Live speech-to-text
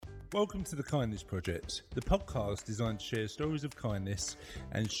Welcome to the Kindness Project, the podcast designed to share stories of kindness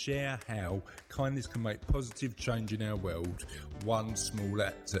and share how kindness can make positive change in our world, one small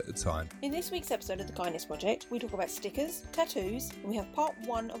act at a time. In this week's episode of the Kindness Project, we talk about stickers, tattoos, and we have part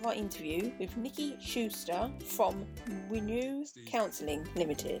one of our interview with Nikki Schuster from Renew Counselling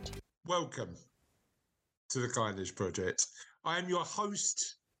Ltd. Welcome to the Kindness Project. I am your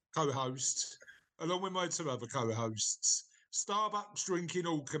host, co-host, along with my two other co-hosts, Starbucks drinking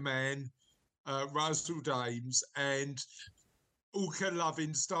Orca Man, Russell Dames, and Orca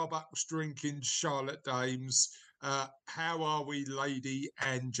loving Starbucks drinking Charlotte Dames. How are we, lady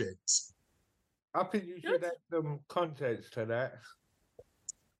and gents? I think you should add some context to that.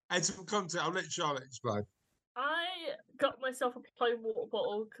 Add some context. I'll let Charlotte explain. I got myself a plain water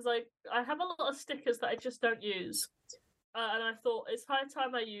bottle because I have a lot of stickers that I just don't use. And I thought it's high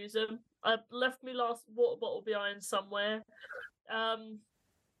time I use them. I left my last water bottle behind somewhere. And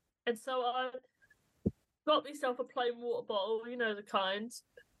so I got myself a plain water bottle, you know the kind.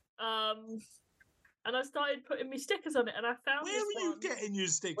 And I started putting my stickers on it, and I found Where were you getting your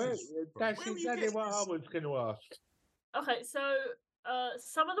stickers? That's exactly what I was going to ask. Okay, so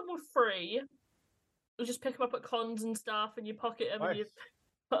some of them were free. You just pick them up at cons and stuff, and you pocket them and you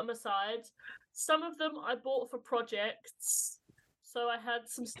put them aside. Some of them I bought for projects. So I had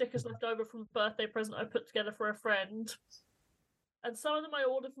some stickers left over from a birthday present I put together for a friend. And some of them I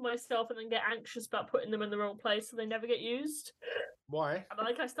ordered for myself and then get anxious about putting them in the wrong place so they never get used. Why?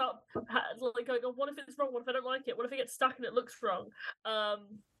 And I start going, oh, what if it's wrong? What if I don't like it? What if it gets stuck and it looks wrong?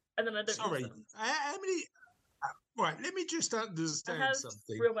 And then I don't use them. How many... Right, let me just understand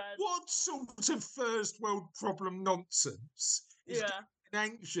something. Real bad. What sort of first world problem nonsense is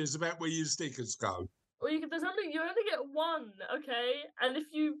getting anxious about where your stickers go? Well, you only get one, okay? And if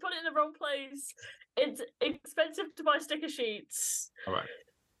you put it in the wrong place, it's expensive to buy sticker sheets. All right.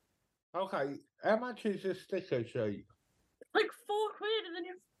 Okay, how much is a sticker sheet? Like £4, and then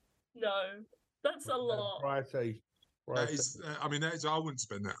No, that's a lot. Pricey. That is, I wouldn't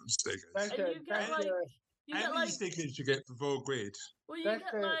spend that on stickers. And you get How many stickers you get for £4? Well, you get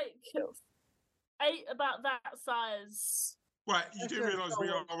 8 about that size. Right, you do realise we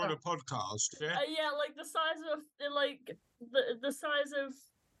are on a podcast, yeah? Yeah, like the size of the size of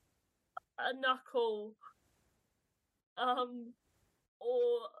a knuckle. Or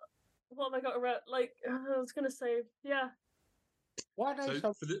what have I got around? Like I was gonna say, yeah. Why are they so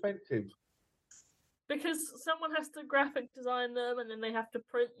expensive? Because someone has to graphic design them, and then they have to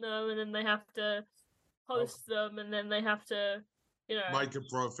print them, and then they have to post them, and then they have to, make a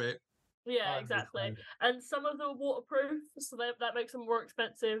profit. Yeah, exactly. And some of them are waterproof, so that makes them more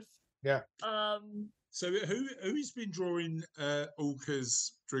expensive. Yeah. So who's been drawing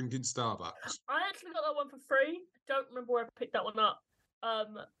Orcas drinking Starbucks? I actually got that one for free. Don't remember where I picked that one up.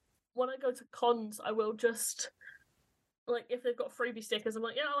 When I go to cons, I will just if they've got freebie stickers, I'm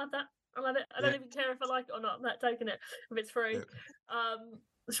like, yeah, I'll have that. I'll have it. I don't even care if I like it or not. I'm not taking it if it's free. Yeah.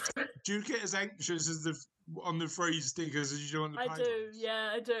 Do you get as anxious on the free stickers as you do on the paper? I do,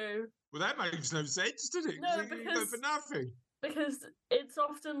 yeah, I do. Well, that makes no sense, does it? No, because you go for nothing. Because it's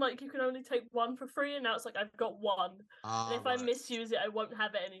often you can only take one for free, and now it's I've got one. And if I misuse it, I won't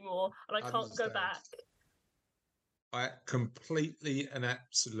have it anymore, and I can't go back. I completely and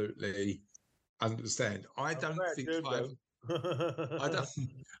absolutely understand. I don't.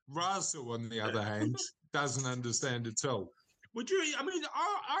 Russell, on the other hand, doesn't understand at all. Would you? I mean,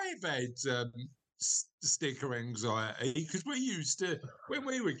 I've had sticker anxiety because we used to, when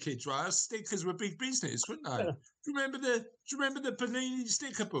we were kids, right? Stickers were big business, weren't they? Do you remember the Panini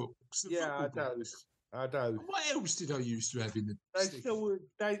sticker books? Yeah, I do. What else did I used to have in the?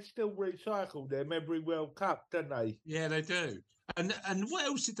 They still recycle them every World Cup, don't they? Yeah, they do. And what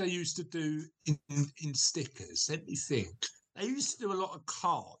else did they used to do in stickers? Let me think. They used to do a lot of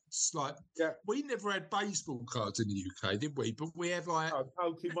cards. We never had baseball cards in the UK, did we? But we had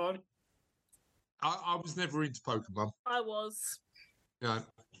Pokemon. I was never into Pokemon. I was. No,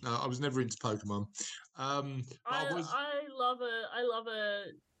 I was never into Pokemon. I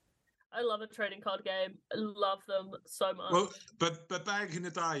love a trading card game. I love them so much. Well, but back in the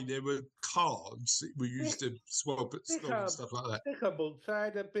day, there were cards we used to swap at school and stuff like that. Sticker books. I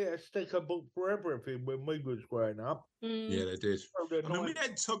had a bit of sticker book for everything when we was growing up. Yeah, they did. We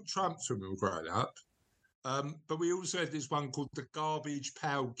had top trumps when we were growing up. But we also had this one called the Garbage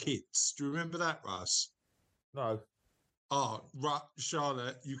Pail Kids. Do you remember that, Russ? No. Oh,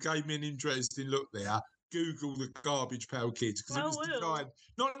 Charlotte, you gave me an interesting look there. Google the Garbage Pail Kids because it was designed.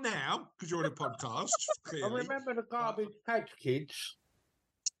 Not now, because you're on a podcast. Clearly. I remember the Garbage Patch Kids.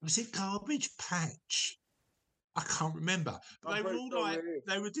 Was it Garbage Patch? I can't remember. But I'm they were pretty all sure like, it is.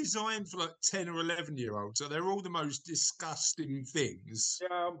 they were designed for like 10 or 11-year-olds. So they were all the most disgusting things.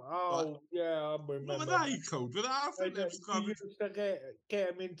 Yeah, Like, I what remember. were they called? But I They, thought they was you kind of, used to get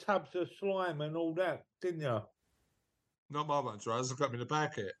them in tubs of slime and all that, didn't you? not my ones, right? I got them in a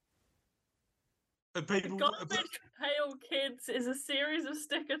packet. And The people, Garbage Pail Kids is a series of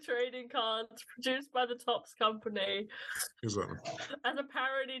sticker trading cards produced by the Topps Company as a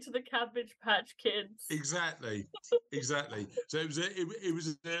parody to the Cabbage Patch Kids. exactly. So it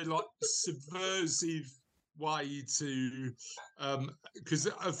was a like subversive way to, because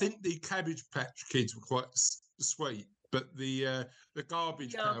I think the Cabbage Patch Kids were quite sweet, but the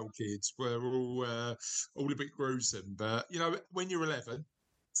Garbage Yeah. Pail Kids were all a bit gruesome. But you know, when you're 11,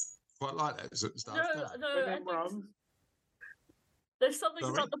 quite like that sort of stuff. No, I think there's something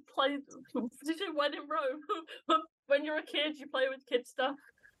Sorry? about the play. Did you when in Rome? When you're a kid, you play with kid stuff.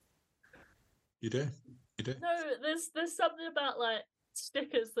 You do. No, there's something about like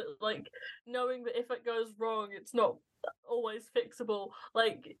stickers that like knowing that if it goes wrong, it's not always fixable.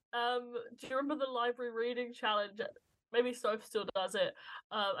 Like, do you remember the library reading challenge? Maybe Soph still does it.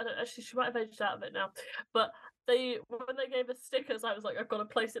 I don't actually. She might have aged out of it now, but when they gave us stickers, I was like, I've got to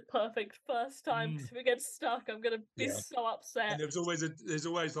place it perfect first time. Because if it gets stuck, I'm gonna be so upset. And there's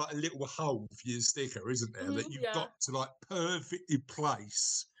always like a little hole for your sticker, isn't there? That you've got to like perfectly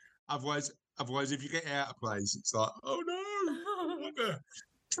place. Otherwise, if you get out of place, it's like, oh no.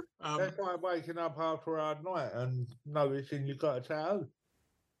 That's like waking up after a hard night and noticing you've got a tattoo.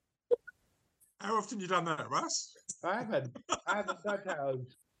 How often you done that, Russ? I haven't got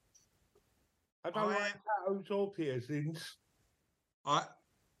tattoos. I don't like tattoos or piercings.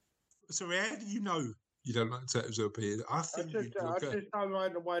 Sorry, how do you know you don't like tattoos or piercings? I just don't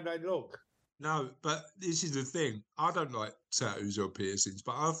like the way they look. No, but this is the thing. I don't like tattoos or piercings,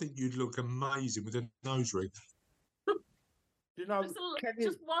 but I think you'd look amazing with a nose ring. You know,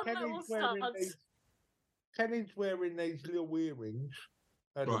 just one little stud. Kenny's wearing these little earrings.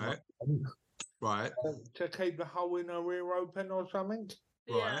 Right. To keep the hole in her ear open or something.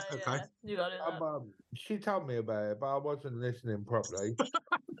 Right, okay. Yeah, you got it. She told me about it, but I wasn't listening properly.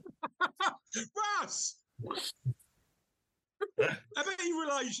 Russ! How about your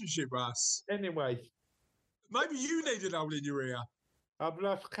relationship, Russ? Anyway. Maybe you need an hole in your ear. I've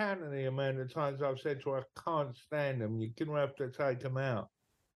lost count of the amount of times I've said to her, I can't stand them. You're going to have to take them out.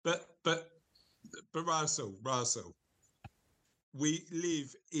 But Russell, we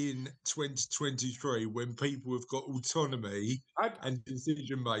live in 2023 when people have got autonomy and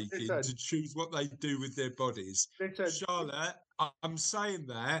decision making to choose what they do with their bodies. Charlotte, I'm saying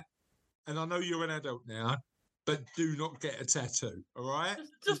that, and I know you're an adult now, but do not get a tattoo, all right?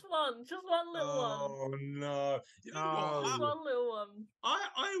 Just one little one. Oh no! You know what? Just one little one.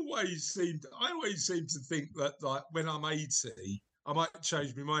 I always seem to think that like when I'm 80, I might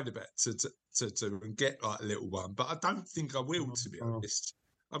change my mind about to and get like a little one, but I don't think I will, to be honest.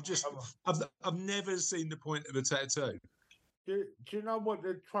 I've never seen the point of a tattoo. Do you know what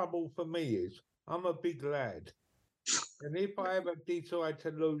the trouble for me is? I'm a big lad, and if I ever decide to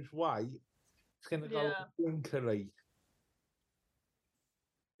lose weight, it's going to go wrinkly.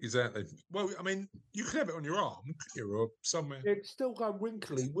 Exactly. Well, I mean, you could have it on your arm, couldn't you, or somewhere. It'd still go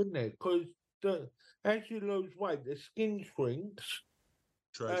wrinkly, wouldn't it? Because as you lose weight, the skin shrinks.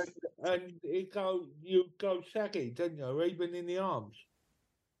 True. And you go saggy, don't you? Even in the arms.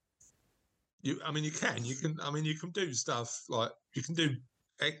 You can do stuff like you can do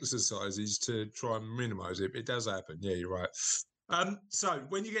exercises to try and minimise it. It does happen. Yeah, you're right. So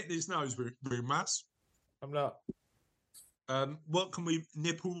when you get this nose ring, Russ, I'm not. What can we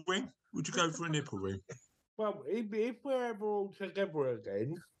nipple ring? Would you go for a nipple ring? Well, if we're ever all together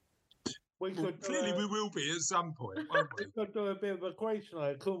again, we will be at some point, won't we? We could do a bit of a grace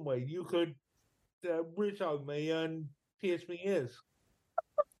night, couldn't we? You could rizzo me and pierce me ears.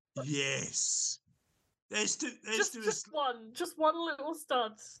 Yes. Just one little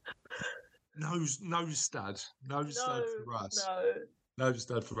stud. Nose stud. Nose stud for us. No. Nose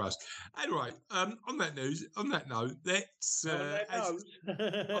stud for us. Anyway, on that note, let's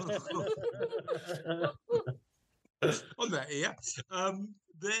on that here.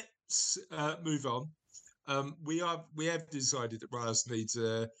 Let's move on. We have decided that Russ needs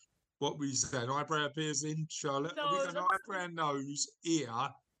what we say, an eyebrow piercing, Charlotte. No, are we going eyebrow, nose, ear,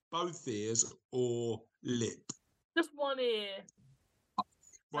 both ears, or lip? Just one ear.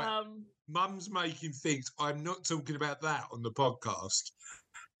 Right. Mum's making things. I'm not talking about that on the podcast.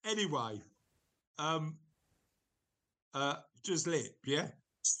 Anyway, just lip, yeah?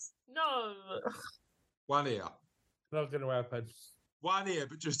 No. One ear. Not going to happen. One ear,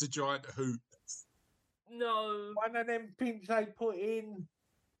 but just a giant hoop. No. One of them things they put in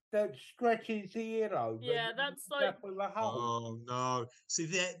that stretches the ear over. Yeah, that's like. With a hole. Oh no! See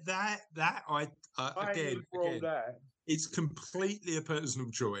that I again, that. it's completely a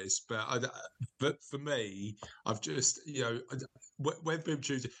personal choice, but for me, I've just when people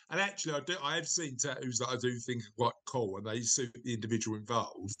choose it, and actually I have seen tattoos that I do think are quite cool and they suit the individual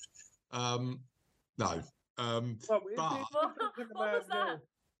involved. No, Well, but What was that?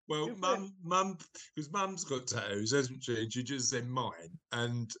 well, mum, because mum's got tattoos, hasn't she? And she just said mine,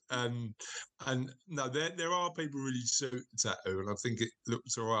 and no, there are people really suit the tattoo, and I think it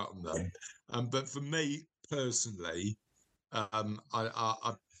looks all right on them. But for me personally, I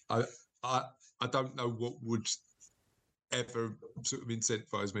don't know what would ever sort of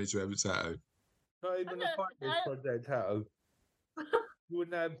incentivise me to have a tattoo. Not even a Kindness Project tattoo. You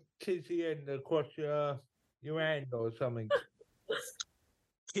wouldn't have kiss the end across your hand or something.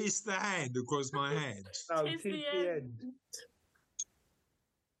 Kiss the hand across my hand. No, kiss the end.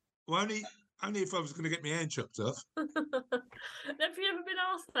 Well, only if I was going to get my hand chopped off. Have you ever been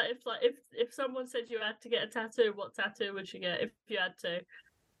asked that? If someone said you had to get a tattoo, what tattoo would you get if you had to?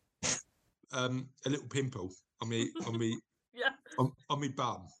 A little pimple on me yeah. on me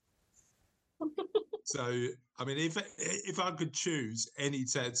bum. So I mean, if I could choose any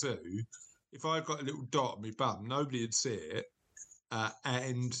tattoo, if I got a little dot on my bum, nobody would see it,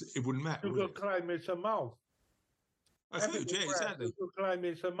 and it wouldn't matter. You could claim it's a mole. I could, yeah, exactly. You could claim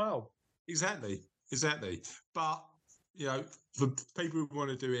it's a mole. Exactly. But for people who want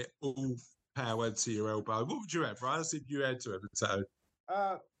to do it all power to your elbow, what would you have, Bryce, if you had to have a tattoo?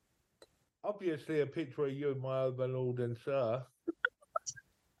 Obviously, a picture of you, my overlord and sir.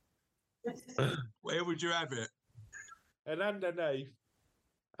 Where would you have it? And underneath,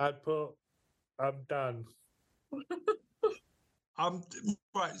 I'd put, I'm done.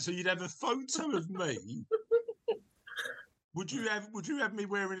 Right. So you'd have a photo of me. Would you have me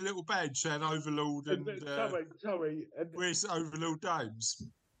wearing a little badge saying Overlord and sorry, Chris Overlord Dames?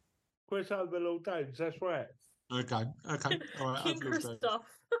 Chris Overlord Dames, that's right. Okay, all right. King Christoph.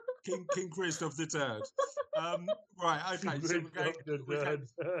 King Christoph the Third. Right, okay. So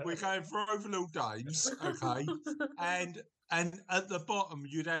we're going for Overlord Dames, okay, and at the bottom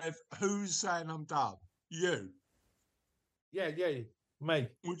you'd have who's saying I'm done? You. Yeah, me.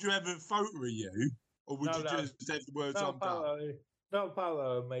 Would you have a photo of you, or would you just have the words I'm done? Not a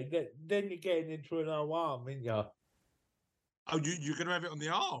photo of me. Then you're getting into an arm, aren't you? Oh, you're going to have it on the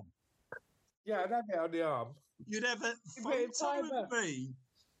arm? Yeah, I'd have it on the arm. You'd have a photo of me.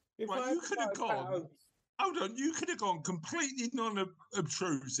 Right, you could have gone. Hold on, you could have gone completely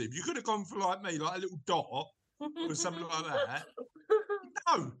non-obtrusive. You could have gone for like me, like a little dot or something like that.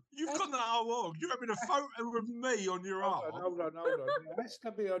 No, you've gone the whole wrong. You're having a photo of me on your arm. Hold on. It has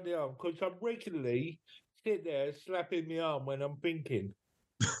to be on the arm because I'm regularly sit there slapping my arm when I'm thinking.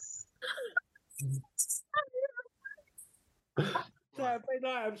 So I feel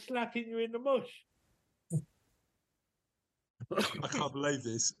like I'm slapping you in the mush. I can't believe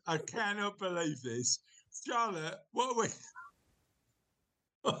this. I cannot believe this. Charlotte, what are we...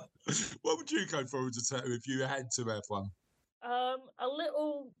 What would you go for as a tattoo if you had to have one? A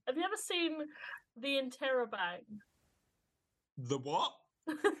little... Have you ever seen the Interrobang? The what?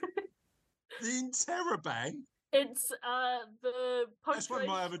 The Interrobang? It's the punctuation... That's one of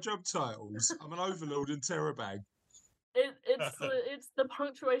my other job titles. I'm an overlord in Terrabang. It's the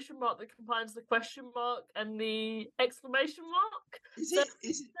punctuation mark that combines the question mark and the exclamation mark. Is it?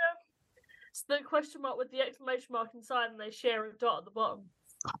 It's the question mark with the exclamation mark inside, and they share a dot at the bottom.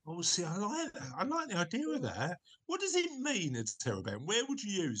 Oh, see, I like that. I like the idea of that. What does it mean, a Terrabang? Where would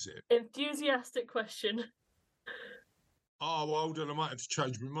you use it? Enthusiastic question. Oh, well, hold on. I might have to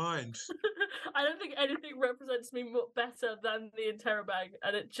change my mind. I don't think anything represents me better than the Interrobang,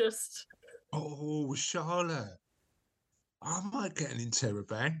 and it just... Oh, Charlotte. I might get an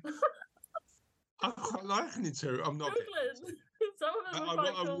Interrobang. I quite like an Interrobang. I'm not getting it. Some of them are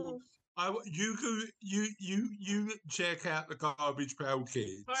quite cool. You check out the Garbage Pail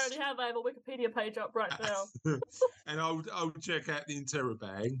Kids. I already have. I have a Wikipedia page up right now. And I'll check out the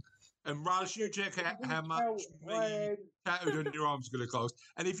Interrobang. And Russ, you check out how much me tattooed on your arm's going to cost.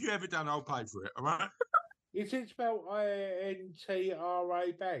 And if you ever done, I'll pay for it. All right? Is it spelled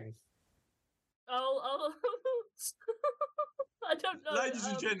INTRA bang? Oh. I don't know. Ladies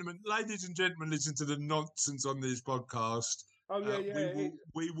and gentlemen, listen to the nonsense on this podcast. Oh yeah.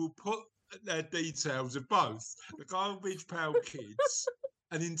 We will put their details of both the Garbage Pail Kids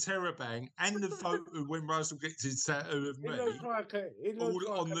and Interrobang and the photo when Russell gets his tattoo of me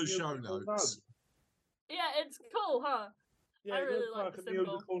on the show notes. Yeah, it's cool, huh? Yeah, I really it looks like like the a symbol.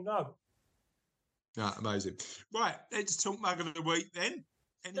 musical note. Yeah, amazing. Right, let's talk mug of the week then.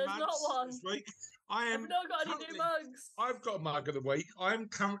 Any There's mugs not one. this week? I've not got any new mugs. I've got a mug of the week. I'm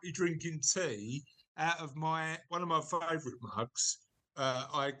currently drinking tea out of one of my favourite mugs.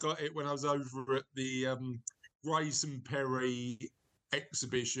 I got it when I was over at the Grayson Perry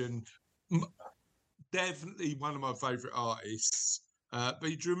exhibition. Definitely one of my favourite artists. But do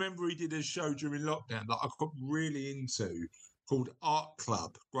you remember he did a show during lockdown that I got really into called Art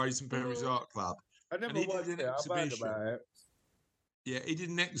Club, Grayson Perry's Art Club? I never watched it. I've heard about it. Yeah, he did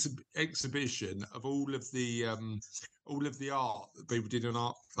an exhibition of all of the art that people did on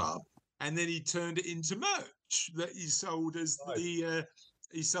Art Club, and then he turned it into merch that he sold as he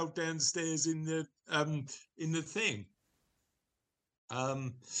sold downstairs in the thing.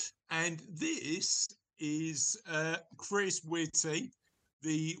 And this is Chris Whitty,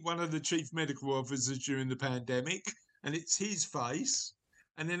 one of the chief medical officers during the pandemic, and it's his face.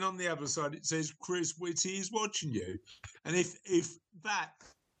 And then on the other side, it says, Chris Whitty is watching you. And if that,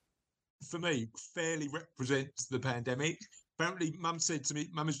 for me, fairly represents the pandemic. Apparently, Mum has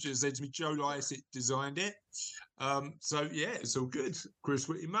just said to me, Joe Lycett designed it. So, yeah, it's all good. Chris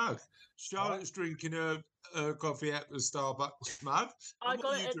Whitty mug. Charlotte's drinking a coffee out of the Starbucks mug. I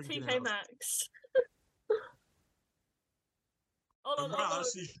got it at TK Maxx. And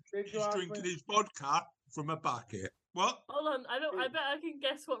Russ is drinking his vodka from a bucket. What? Hold on, I bet I can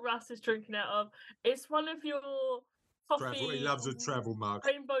guess what Russ is drinking out of. It's one of your coffee. He loves a travel mug.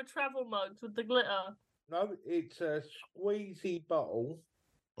 Rainbow travel mugs with the glitter. No, it's a squeezy bottle.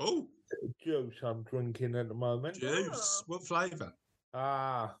 Oh. Juice I'm drinking at the moment. Juice? What flavour?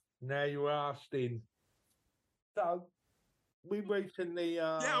 Ah, now you're asking. So, we recently...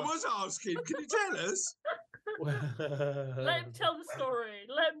 Yeah, I was asking. Can you tell us? Let him tell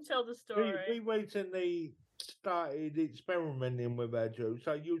the story. We recently started experimenting with our juice.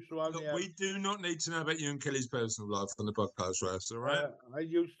 I used to only we do not need to know about you and Kelly's personal life on the podcast, Russ, all right? I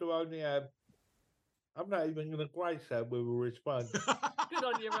used to only have... I'm not even going to grace that with a response. Good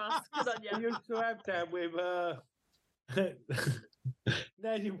on you, Russ. Good on you. I used to have that with...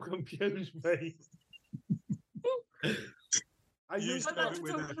 Now you've confused me. I used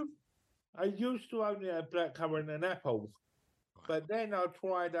to only have blackcurrant and apple. Right. But then I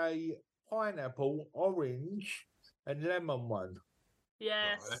tried a pineapple, orange, and lemon one.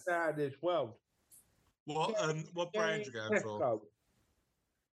 Yes. That as well. What brand you going for?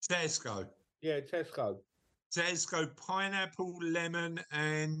 Tesco. Yeah, Tesco. Tesco pineapple, lemon,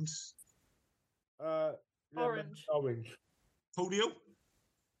 and orange. Orange. Cordial?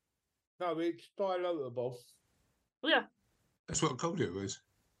 No, it's dilutable. Yeah. That's what cordial is.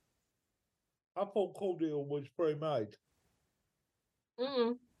 I thought cordial was pre-made.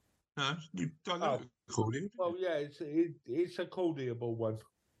 Mm. No, you dilute cordial. Well, yeah, it's a cordial one.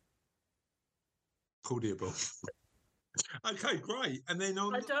 Cordial. Okay, great. And then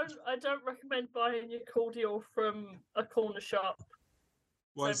I don't recommend buying your cordial from a corner shop.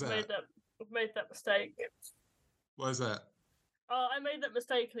 Why is that? I've made that mistake. Why is that? I made that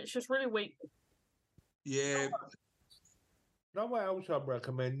mistake and it's just really weak. Yeah. No one else I'd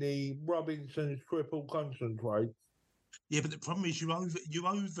recommend the Robinson's triple concentrate. Yeah, but the problem is you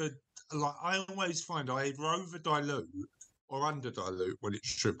over like I always find I either over dilute or under dilute when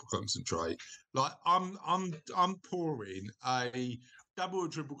it's triple concentrate. Like I'm pouring a double or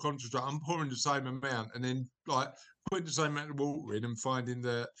triple concentrate. I'm pouring the same amount and then like putting the same amount of water in and finding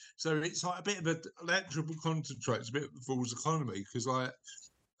that. So it's like a bit of that triple concentrate. It's a bit of a fool's economy because like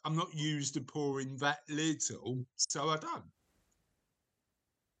I'm not used to pouring that little, so I don't.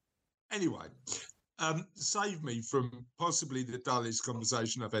 Anyway, save me from possibly the dullest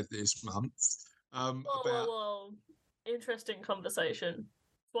conversation I've had this month. Whoa. Interesting conversation.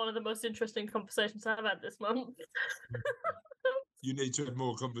 It's one of the most interesting conversations I've had this month. You need to have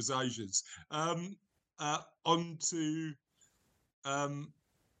more conversations. On to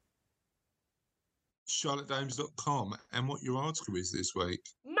charlottedames.com and what your article is this week.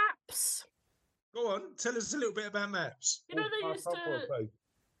 Maps. Go on, tell us a little bit about maps. You know,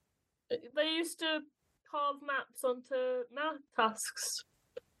 they used to carve maps onto mammoth tusks.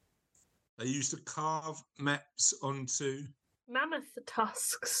 They used to carve maps onto mammoth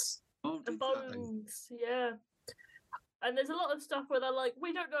tusks and bones. Yeah. And there's a lot of stuff where they're like,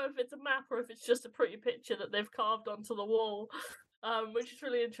 we don't know if it's a map or if it's just a pretty picture that they've carved onto the wall, which is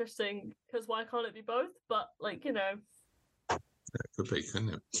really interesting because why can't it be both? But, like, you know. That could be,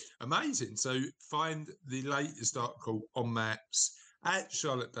 couldn't it? Amazing. So find the latest article on maps at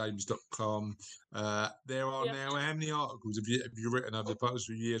charlottedames.com. There are now, how many articles have you written over the past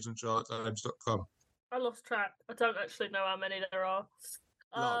few years on charlottedames.com? I lost track. I don't actually know how many there are.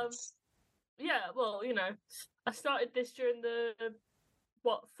 yeah, well, I started this during the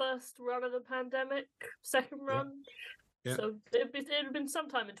first run of the pandemic, second run. Yeah. So it had been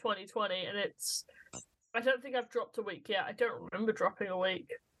sometime in 2020, and I don't think I've dropped a week yet. I don't remember dropping a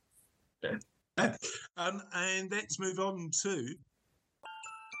week. No. And let's move on to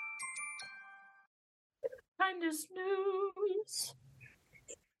Kindness news.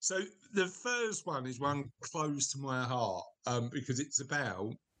 So the first one is one close to my heart because it's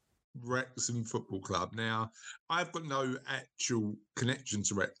about Wrexham Football Club. Now, I've got no actual connection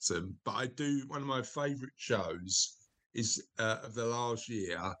to Wrexham, but I do. One of my favourite shows is of the last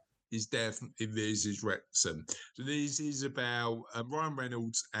year is definitely This Is Wrexham. So this is about Ryan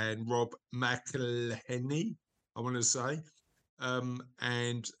Reynolds and Rob McElhenney, I want to say,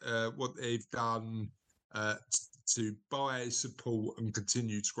 and what they've done to buy, support, and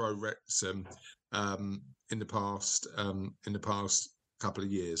continue to grow Wrexham in the past couple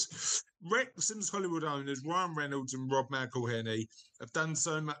of years. Wrexham's Hollywood owners Ryan Reynolds and Rob McElhenney have done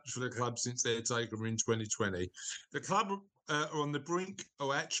so much for the club since their takeover in 2020. The club are on the brink,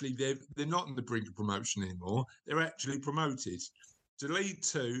 or actually they're not on the brink of promotion anymore. They're actually promoted to League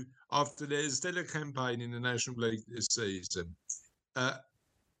Two after their stellar campaign in the National League this season.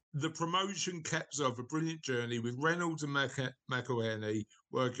 The promotion caps off a brilliant journey with Reynolds and McElhenney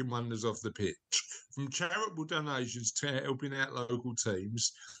working wonders off the pitch. From charitable donations to helping out local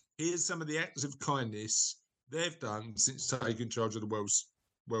teams, here's some of the acts of kindness they've done since taking charge of the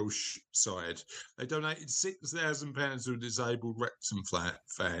Welsh side. They donated £6,000 to a disabled Wrexham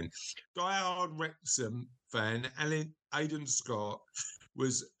fan. Die-hard Wrexham fan Aidan Scott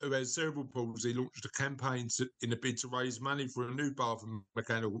who has cerebral palsy, launched a campaign in a bid to raise money for a new bath and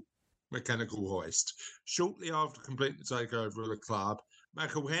mechanical hoist. Shortly after completing the takeover of the club,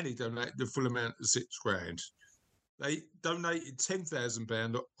 McElhenney donated the full amount of £6,000. They donated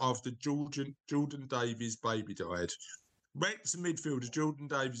 £10,000 after Jordan Davies' baby died. Wrexham midfielder Jordan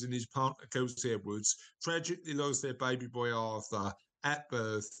Davies and his partner Kelsey Edwards tragically lost their baby boy Arthur at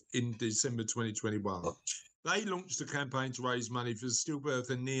birth in December 2021. They launched a campaign to raise money for the stillbirth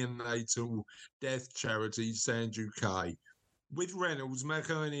and neonatal death charity Stand UK. With Reynolds,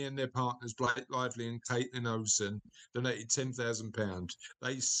 McElhenney and their partners Blake Lively and Caitlin Olsen donated £10,000.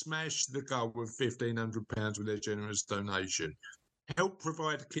 They smashed the goal of £1,500 with their generous donation. Help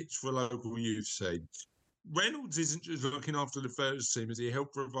provide kits for a local youth team. Reynolds isn't just looking after the first team, as he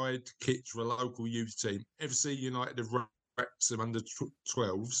helped provide kits for a local youth team. FC United of Wrexham under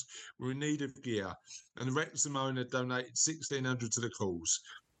 12s were in need of gear, and the Wrexham owner donated £1,600 to the cause.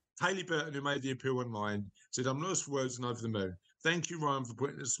 Hayley Burton, who made the appeal online, said, "I'm lost for words and over the moon. Thank you, Ryan, for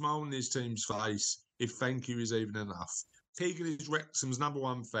putting a smile on this team's face, if thank you is even enough." Tegan is Wrexham's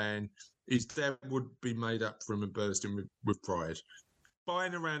 #1 fan. His dad would be made up for him and bursting with pride.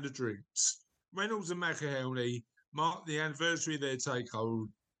 Buying a round of drinks. Reynolds and McElhenney marked the anniversary of their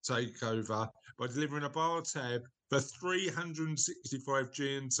takeover by delivering a bar tab for 365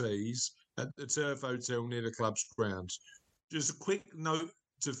 G&Ts at the Turf Hotel near the club's ground. Just a quick note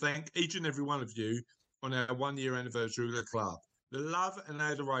to thank each and every one of you on our 1-year anniversary of the club. The love and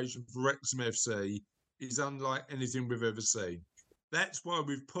adoration for Wrexham FC is unlike anything we've ever seen. That's why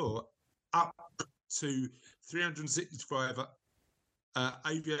we've put up to 365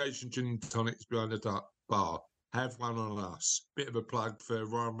 aviation gin and tonics behind the bar. Have one on us. Bit of a plug for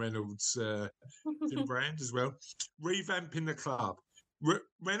Ryan Reynolds' gin brand as well. Revamping the club.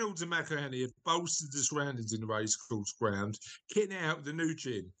 Reynolds and McElhenney have bolstered the surroundings in the racecourse ground, kitting out with a new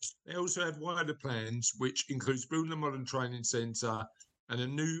gym. They also have wider plans, which includes building a modern training centre and a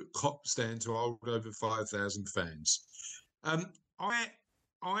new cop stand to hold over 5,000 fans.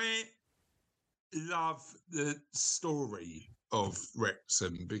 I love the story of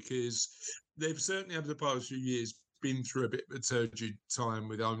Wrexham because they've certainly over the past few years been through a bit of a turgid time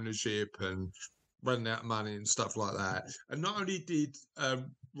with ownership and running out of money and stuff like that. And not only did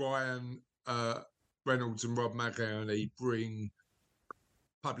Ryan Reynolds and Rob McElhenney bring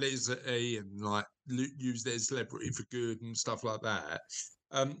publicity and like use their celebrity for good and stuff like that,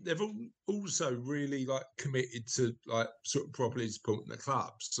 they've also really like committed to like sort of properly supporting the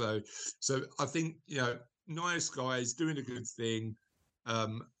club. So I think, you know, nice guys doing a good thing,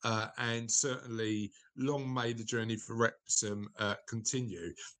 and certainly long may the journey for Wrexham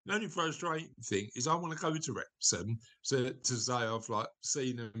continue. The only frustrating thing is I want to go to Wrexham to say I've like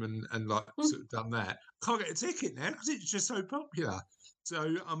seen them and like sort of done that. Can't get a ticket now because it's just so popular.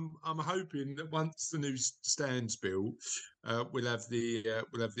 So I'm hoping that once the new stand's built, we'll have the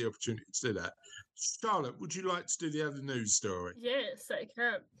opportunity to do that. Charlotte, would you like to do the other news story? Yes, I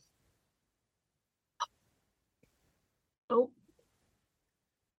can. Oh.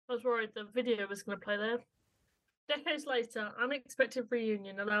 I was worried the video was going to play there. Decades later, unexpected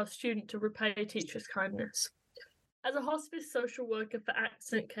reunion allows student to repay teacher's kindness. As a hospice social worker for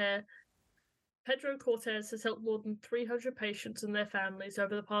accident care, Pedro Cortez has helped more than 300 patients and their families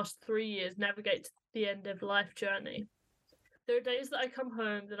over the past 3 years navigate the end-of-life journey. There are days that I come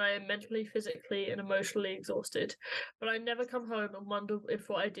home that I am mentally, physically, and emotionally exhausted, but I never come home and wonder if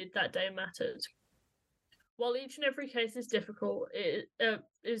what I did that day mattered. While each and every case is difficult,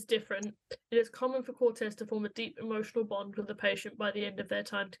 is different, it is common for Cortez to form a deep emotional bond with the patient by the end of their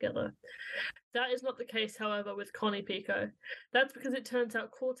time together. That is not the case, however, with Connie Pico. That's because it turns out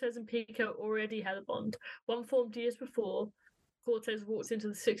Cortez and Pico already had a bond, one formed years before Cortez walked into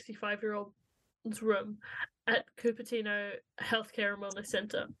the 65-year-old's room at Cupertino Healthcare and Wellness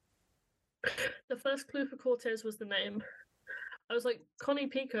Center. The first clue for Cortez was the name. I was like, Connie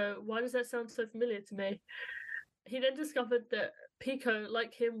Pico, why does that sound so familiar to me? He then discovered that Pico,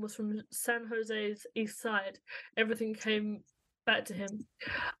 like him, was from San Jose's east side. Everything came back to him.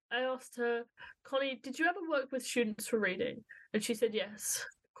 I asked her, Connie, did you ever work with students for reading? And she said yes.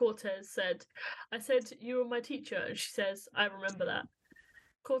 Cortez said, I said, you were my teacher. And she says, I remember that.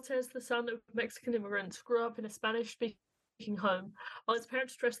 Cortez, the son of Mexican immigrants, grew up in a Spanish-speaking home. While his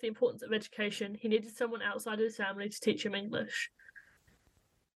parents stressed the importance of education, he needed someone outside of his family to teach him English.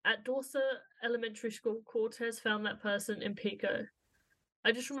 At Dorset Elementary School, Cortez found that person in Pico.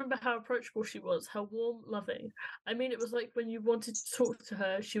 I just remember how approachable she was, how warm, loving. I mean, it was like when you wanted to talk to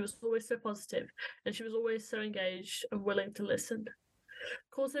her, she was always so positive, and she was always so engaged and willing to listen.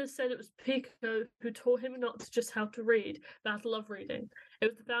 Cortez said it was Pico who taught him not just how to read, but how to love reading. It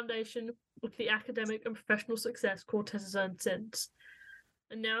was the foundation of the academic and professional success Cortez has earned since.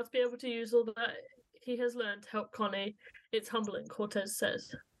 And now to be able to use all that he has learned to help Connie, it's humbling, Cortez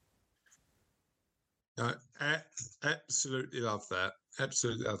says. Absolutely love that.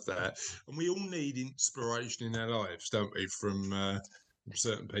 Absolutely love that. And we all need inspiration in our lives, don't we, from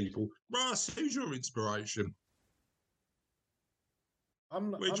certain people. Russ, who's your inspiration?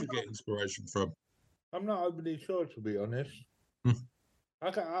 Where'd you get inspiration from? I'm not overly sure, to be honest.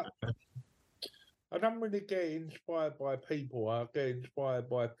 I don't really get inspired by people. I get inspired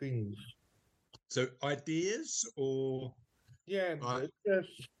by things. So ideas or... Yeah,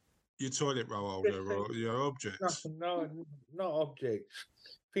 just... Your toilet roll holder or your objects? No, not objects.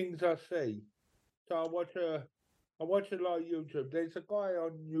 Things I see. So I watch a lot of YouTube. There's a guy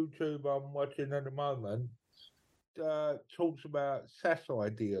on YouTube I'm watching at the moment talks about SaaS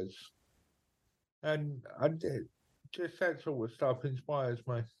ideas. And just that sort of stuff inspires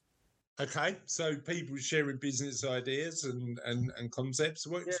me. Okay, so people sharing business ideas and concepts.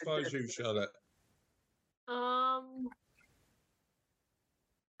 What inspires you, Charlotte?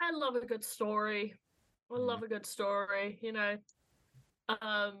 I love a good story. I love a good story, you know.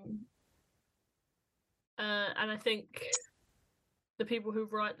 And I think the people who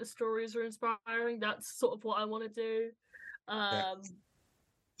write the stories are inspiring. That's sort of what I want to do.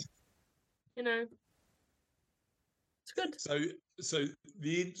 You know, it's good. So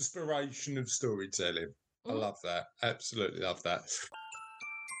the inspiration of storytelling. I love that. Absolutely love that.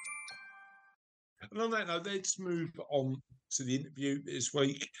 And on that note, let's move on to the interview this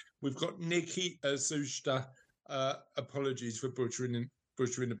week. We've got Nikki Schuster. Apologies for butchering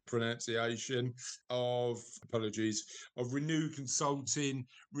the pronunciation of Renew Consulting.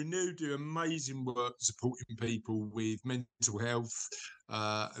 Renew do amazing work supporting people with mental health,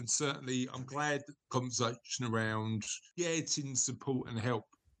 and certainly I'm glad the conversation around getting support and help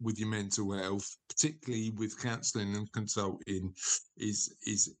with your mental health, particularly with counselling and consulting,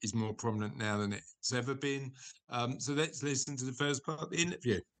 is more prominent now than it's ever been. So let's listen to the first part of the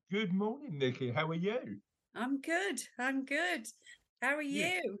interview. Good morning, Nikki. How are you? I'm good. How are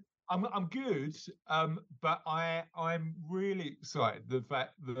you? I'm good, but I'm really excited. The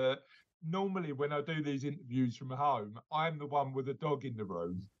fact that normally when I do these interviews from home, I'm the one with a dog in the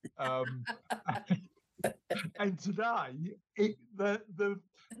room. And today, the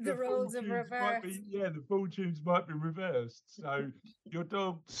roles have reversed. The fortunes might be reversed. So your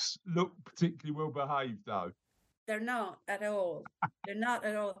dogs look particularly well behaved, though. They're not at all. They're not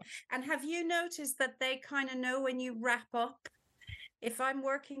at all. And have you noticed that they kind of know when you wrap up? If I'm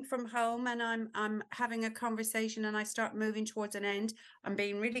working from home and I'm having a conversation and I start moving towards an end, I'm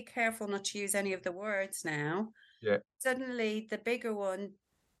being really careful not to use any of the words now. Yeah. Suddenly, the bigger one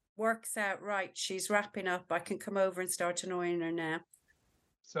works out, right, she's wrapping up. I can come over and start annoying her now.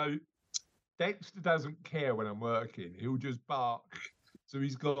 So Dexter doesn't care when I'm working. He'll just bark. So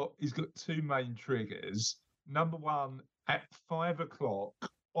he's got two main triggers. Number one, at 5 o'clock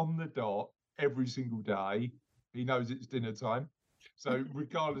on the dot every single day, he knows it's dinner time. So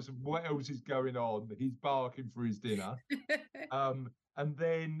regardless of what else is going on, he's barking for his dinner. And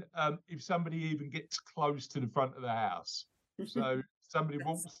then if somebody even gets close to the front of the house, so somebody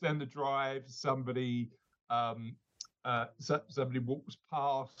walks down the drive, somebody somebody walks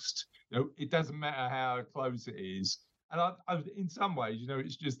past, it doesn't matter how close it is. And I, in some ways,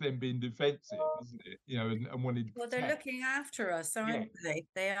 it's just them being defensive, isn't it? And wanting to Well, they're looking after us, aren't they?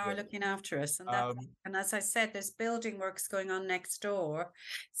 They are looking after us. And and as I said, there's building works going on next door.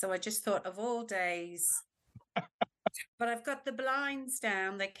 So I just thought of all days. But I've got the blinds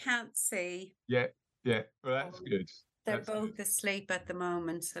down, they can't see. Yeah. Well, that's good. They're both asleep at the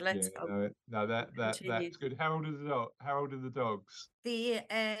moment, so let's go. No, that's good. How old are the dogs?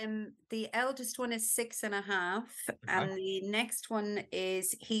 The eldest one is 6.5, and the next one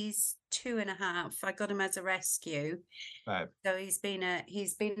he's 2.5. I got him as a rescue. Fab. So he's been a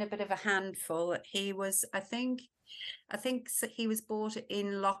bit of a handful. He was, I think he was bought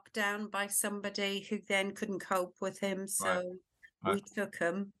in lockdown by somebody who then couldn't cope with him. So we took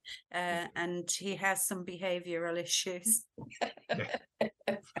him, and he has some behavioural issues.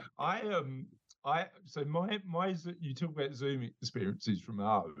 So my you talk about Zoom experiences from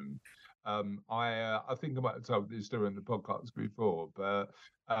home. I think I might have told this story on the podcast before, but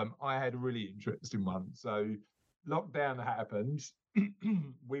I had a really interesting one. So lockdown happened.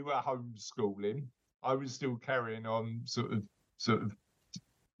 We were homeschooling. I was still carrying on sort of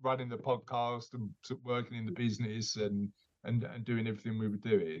running the podcast and sort of working in the business and doing everything we were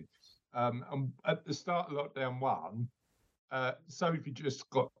doing. And at the start of lockdown 1, Sophie just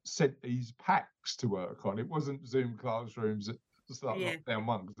got sent these packs to work on. It wasn't Zoom classrooms at the start of lockdown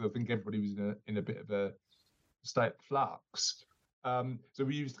 1, because I think everybody was in a bit of a state of flux. So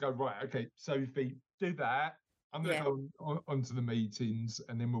we used to go, right, okay, Sophie, do that. I'm going to go onto the meetings,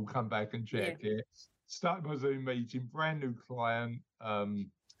 and then we'll come back and check it. Started my Zoom meeting, brand new client,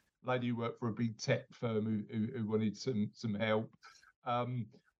 lady who worked for a big tech firm who wanted some help.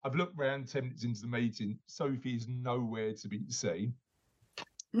 I've looked around 10 minutes into the meeting. Sophie is nowhere to be seen.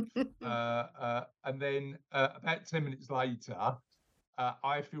 And then about 10 minutes later,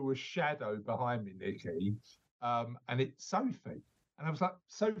 I feel a shadow behind me, Nikki, and it's Sophie. And I was like,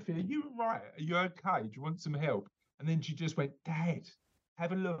 Sophie, are you all right? Are you okay? Do you want some help? And then she just went, Dad,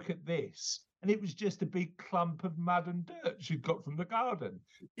 have a look at this. And it was just a big clump of mud and dirt she'd got from the garden.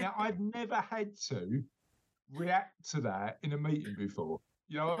 Now, I'd never had to react to that in a meeting before.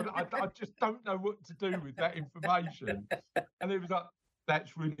 I just don't know what to do with that information. And it was like,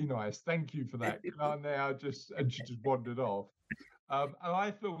 that's really nice. Thank you for that. And she just wandered off. And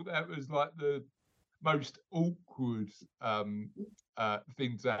I thought that was like the most awkward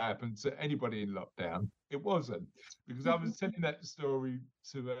thing to happen to anybody in lockdown. It wasn't, because I was telling that story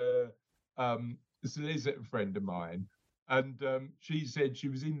to a solicitor friend of mine, and she said she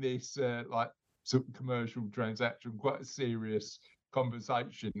was in this like sort of commercial transaction, quite a serious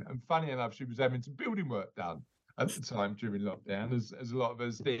conversation, and funny enough, she was having some building work done at the time during lockdown, as a lot of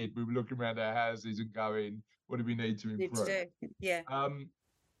us did. We were looking around our houses and going, what do we need to improve?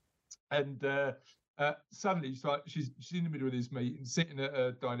 Suddenly she's in the middle of this meeting, sitting at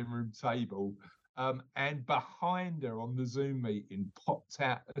a dining room table, and behind her on the Zoom meeting popped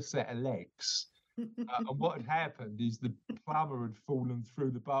out a set of legs. And what had happened is the plumber had fallen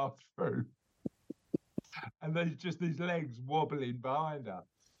through the bathroom, and there's just these legs wobbling behind her.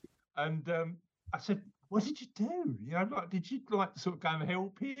 And I said, what did you do? Did you sort of go and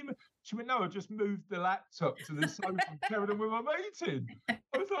help him? She went, no, I just moved the laptop to the sofa and carried on with my meeting.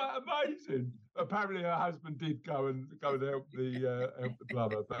 I was like, amazing. Apparently her husband did go and help the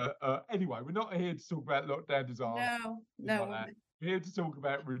plumber. But anyway, we're not here to talk about lockdown disaster. No. We're here to talk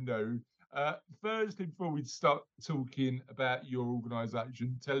about Renew. Firstly, before we start talking about your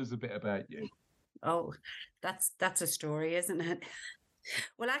organisation, tell us a bit about you. Oh, that's a story, isn't it?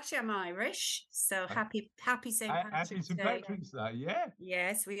 Well, actually, I'm Irish, so happy St. Patrick's Day. Happy St. Patrick's Day, yeah.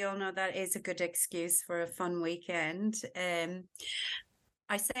 Yes, we all know that is a good excuse for a fun weekend.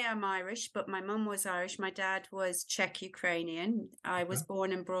 I say I'm Irish, but my mum was Irish. My dad was Czech Ukrainian. I was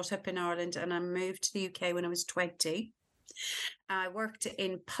born and brought up in Ireland, and I moved to the UK when I was 20. I worked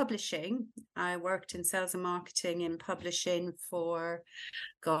in publishing. I worked in sales and marketing in publishing for,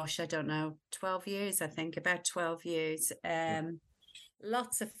 12 years, I think, about 12 years.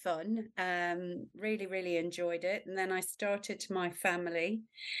 Lots of fun. Really, really enjoyed it. And then I started my family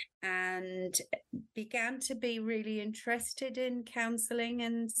and began to be really interested in counselling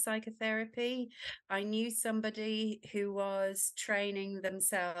and psychotherapy. I knew somebody who was training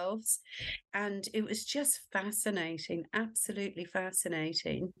themselves, and it was just fascinating, absolutely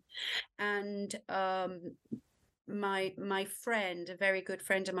fascinating. And my friend, a very good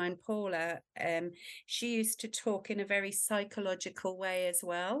friend of mine, Paula, she used to talk in a very psychological way as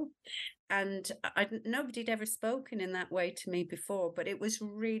well. And nobody had ever spoken in that way to me before, but it was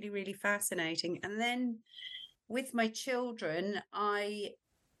really, really fascinating. And then with my children, I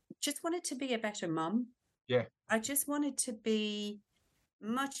just wanted to be a better mum. Yeah. I just wanted to be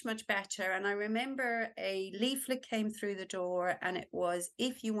much, much better. And I remember a leaflet came through the door, and it was,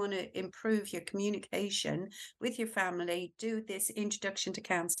 if you want to improve your communication with your family, do this introduction to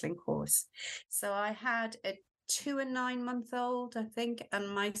counselling course. So I had a 2 and 9 month old, I think, and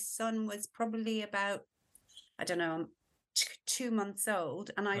my son was probably about, I don't know, 2 months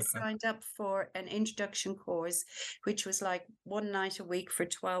old, and I signed up for an introduction course, which was like one night a week for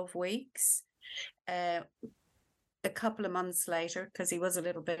 12 weeks. A couple of months later, because he was a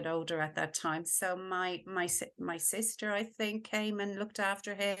little bit older at that time, so my sister, I think, came and looked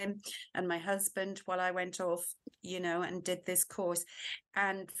after him, and my husband, while I went off, and did this course.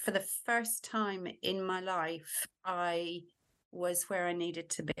 And for the first time in my life, I was where I needed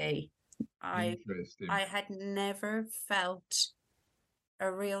to be. I had never felt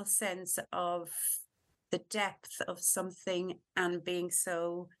a real sense of the depth of something and being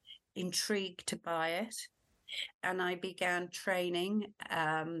so intrigued by it. And I began training.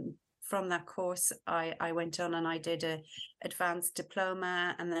 From that course, I went on and I did a advanced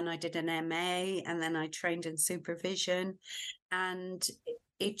diploma, and then I did an MA, and then I trained in supervision. And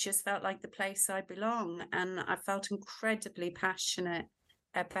it just felt like the place I belong. And I felt incredibly passionate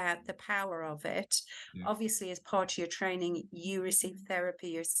about the power of it. Yeah. Obviously, as part of your training, you receive therapy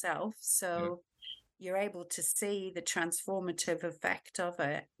yourself. So you're able to see the transformative effect of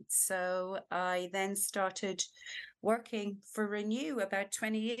it. So I then started working for Renew about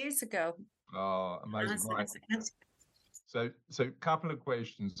 20 years ago. Oh, amazing. Right. So a couple of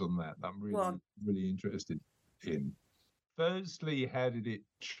questions on that I'm really interested in. Firstly, how did it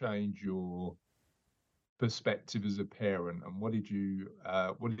change your perspective as a parent, and what did you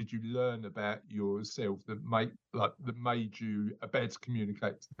learn about yourself that made you a better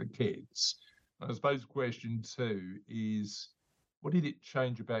communicator to the kids? I suppose question 2 is, what did it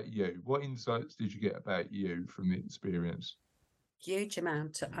change about you? What insights did you get about you from the experience? Huge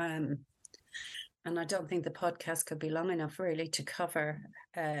amount. And I don't think the podcast could be long enough really to cover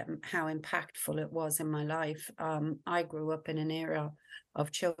how impactful it was in my life. I grew up in an era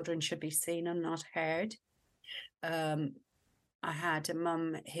of children should be seen and not heard. I had a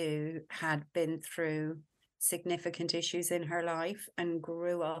mum who had been through significant issues in her life and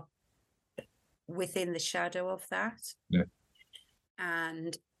grew up within the shadow of that. Yeah.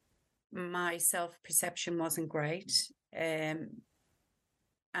 And my self-perception wasn't great.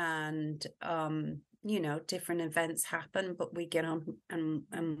 Different events happen, but we get on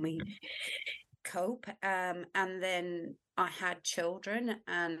and we cope. And then I had children,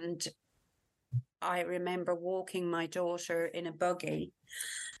 and I remember walking my daughter in a buggy,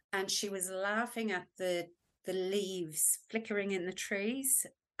 and she was laughing at the leaves flickering in the trees.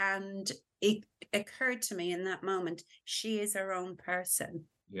 And it occurred to me in that moment, she is her own person.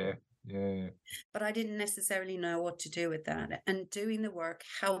 Yeah. But I didn't necessarily know what to do with that. And doing the work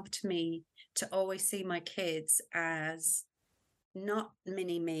helped me to always see my kids as not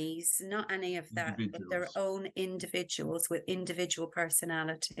mini-me's, not any of that, but their own individuals with individual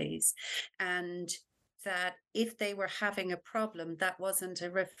personalities. And that if they were having a problem, that wasn't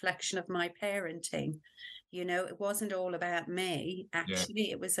a reflection of my parenting. It wasn't all about me.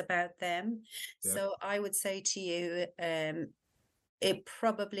 Actually, It was about them. Yeah. So I would say to you, it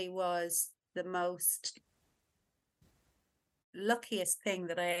probably was the most luckiest thing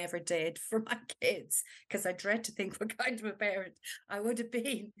that I ever did for my kids, because I dread to think what kind of a parent I would have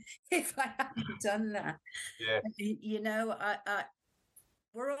been if I hadn't done that. Yeah.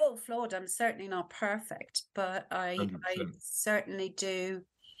 We're all flawed. I'm certainly not perfect, but I certainly do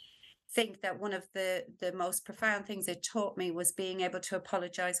think that one of the most profound things it taught me was being able to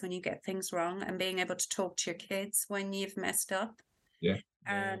apologize when you get things wrong, and being able to talk to your kids when you've messed up. Yeah.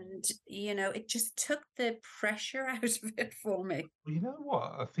 And it just took the pressure out of it for me. Well, you know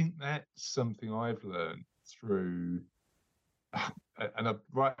what? I think that's something I've learned through, and I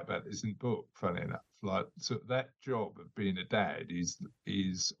write about this in the book, funny enough. Like, so that job of being a dad is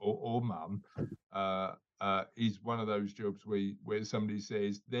or mum, is one of those jobs where somebody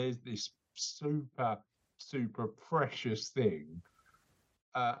says there's this super precious thing.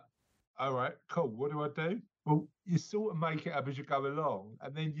 All right, cool. What do I do? Well, you sort of make it up as you go along,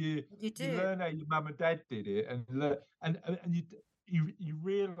 and then you learn how your mum and dad did it, and you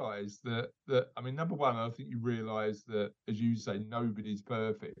realise that I mean, number one, I think you realise that, as you say, nobody's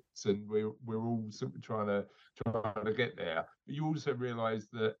perfect, and we're all sort of trying to get there. But you also realise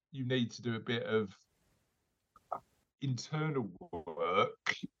that you need to do a bit of internal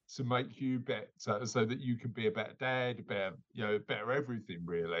work to make you better, so that you can be a better dad, a better, better everything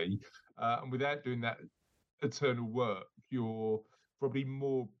really. And without doing that internal work, you're probably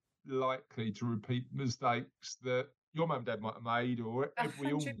more likely to repeat mistakes that your mum and dad might have made, or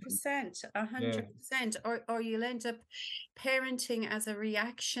we all do. 100%, 100%. Or you'll end up parenting as a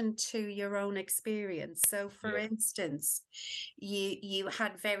reaction to your own experience. So, for instance, you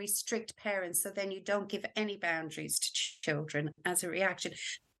had very strict parents, so then you don't give any boundaries to children as a reaction.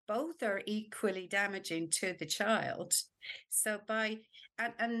 Both are equally damaging to the child. So we're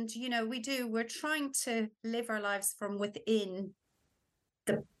trying to live our lives from within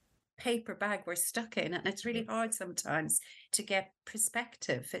the paper bag we're stuck in, and it's really hard sometimes to get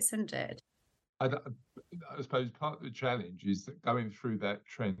perspective, isn't it? I suppose part of the challenge is that going through that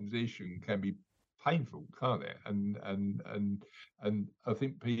transition can be painful, can't it? And I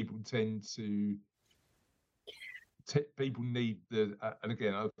think people tend to people need and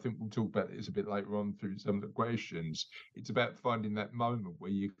again, I think we'll talk about this a bit later on through some of the questions. It's about finding that moment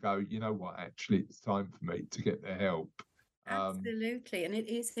where you go, you know what, actually it's time for me to get the help. Absolutely. And it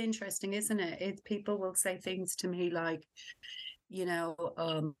is interesting, isn't it? People will say things to me like,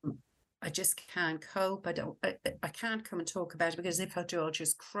 I just can't cope. I can't come and talk about it, because if I do, I'll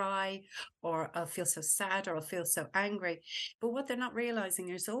just cry, or I'll feel so sad, or I'll feel so angry. But what they're not realizing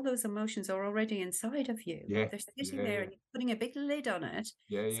is all those emotions are already inside of you. Yeah. They're sitting there and you're putting a big lid on it.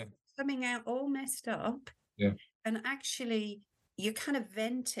 Yeah. So coming out all messed up. Yeah. And actually, you're kind of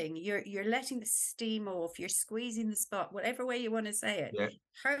venting, you're letting the steam off, you're squeezing the spot, whatever way you want to say it. Yeah.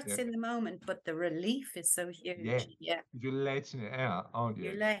 Hurts in the moment, but the relief is so huge. Yeah. You're letting it out, aren't you?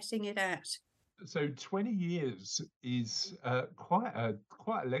 You're letting it out. So 20 years is quite a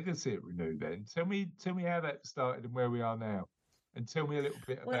legacy at Renew then. Tell me how that started and where we are now. And tell me a little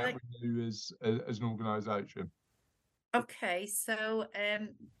bit about Renew as an organisation. Okay, so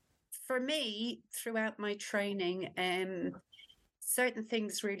for me, throughout my training, certain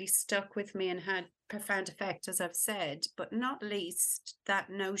things really stuck with me and had profound effect, as I've said, but not least that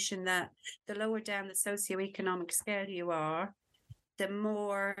notion that the lower down the socioeconomic scale you are, the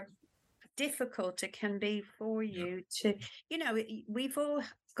more difficult it can be for you to, we've all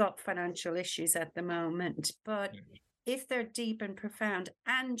got financial issues at the moment, but if they're deep and profound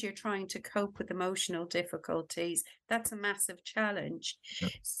and you're trying to cope with emotional difficulties, that's a massive challenge.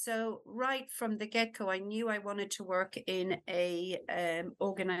 So right from the get-go, I knew I wanted to work in a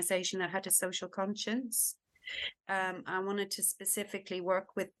organization that had a social conscience. I wanted to specifically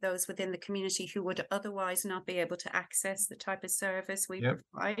work with those within the community who would otherwise not be able to access the type of service we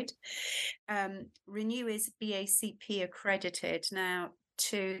provide. Renew is BACP accredited. Now,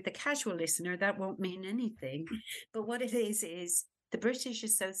 to the casual listener, that won't mean anything, but what it is the British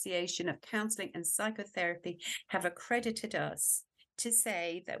Association of Counselling and Psychotherapy have accredited us to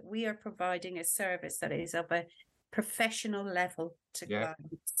say that we are providing a service that is of a professional level to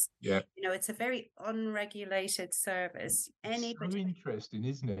clients. It's a very unregulated service. Anybody, so interesting,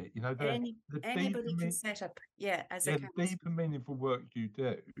 isn't it? Anybody can set up as a the deep and meaningful work you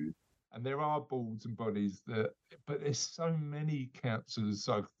do. And there are boards and bodies but there's so many counsellors,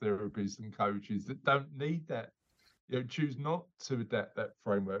 psychotherapists and coaches that don't need that, choose not to adapt that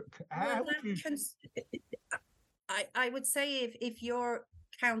framework. I would say if your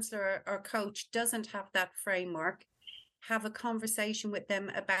counsellor or coach doesn't have that framework, have a conversation with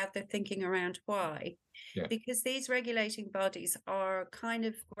them about their thinking around why. Because these regulating bodies are kind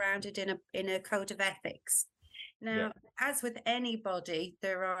of grounded in a code of ethics. Now, as with anybody,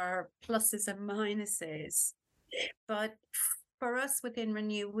 there are pluses and minuses, but for us within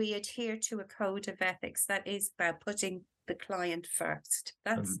Renew, we adhere to a code of ethics that is about putting the client first.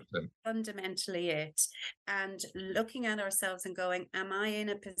 That's 100%. Fundamentally it. And looking at ourselves and going, am I in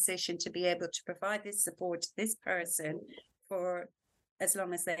a position to be able to provide this support to this person for as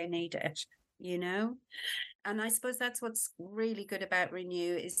long as they need it, And I suppose that's what's really good about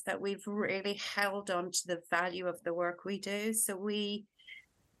Renew, is that we've really held on to the value of the work we do. So we,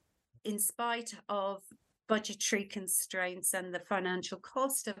 in spite of budgetary constraints and the financial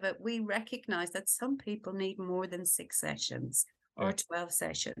cost of it, we recognize that some people need more than 6 sessions or 12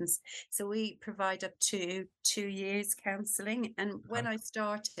 sessions. So we provide up to 2 years counselling. And when I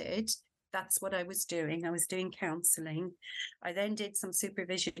started, that's what I was doing. I was doing counselling. I then did some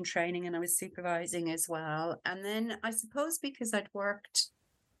supervision training and I was supervising as well. And then I suppose because I'd worked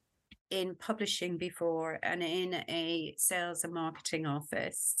in publishing before and in a sales and marketing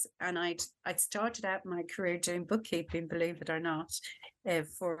office. And I'd started out my career doing bookkeeping, believe it or not,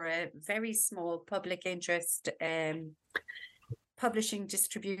 for a very small public interest publishing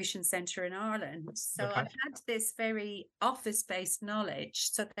distribution centre in Ireland. So I had this very office-based knowledge.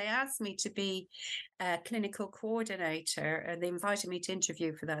 So they asked me to be a clinical coordinator, and they invited me to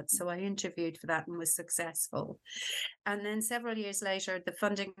interview for that. So I interviewed for that and was successful. And then several years later, the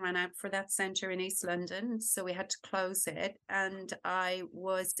funding ran out for that centre in East London. So we had to close it. And I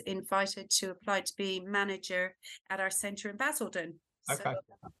was invited to apply to be manager at our centre in Basildon. So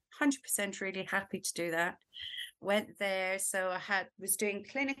 100% really happy to do that. Went there, so I was doing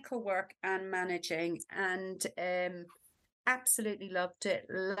clinical work and managing, and absolutely loved it.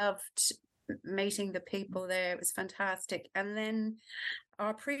 Loved meeting the people there. It was fantastic. And then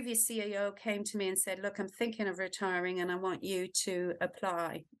our previous CEO came to me and said, "Look, I'm thinking of retiring, and I want you to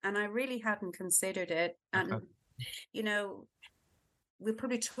apply." And I really hadn't considered it. And you know, we'll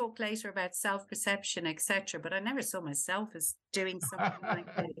probably talk later about self-perception, etc. But I never saw myself as doing something like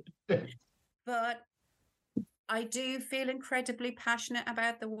that. But I do feel incredibly passionate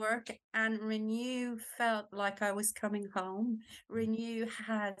about the work, and Renew felt like I was coming home. Renew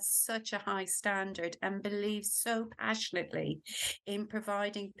has such a high standard and believes so passionately in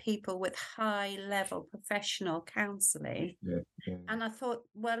providing people with high-level professional counselling. And I thought,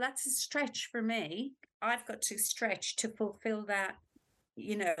 well, that's a stretch for me. I've got to stretch to fulfill that,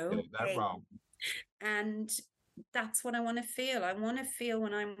 that role. And that's what I want to feel. I want to feel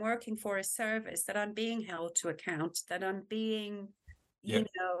when I'm working for a service that I'm being held to account, that I'm being,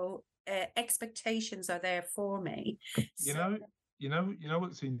 expectations are there for me. You know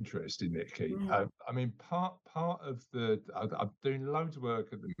what's interesting, Nikki? I mean, part of I'm doing loads of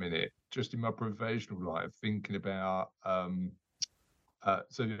work at the minute, just in my professional life, thinking about.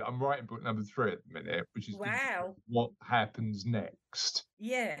 So I'm writing book number 3 at the minute, which is what happens next.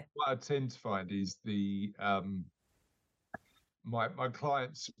 Yeah. What I tend to find is my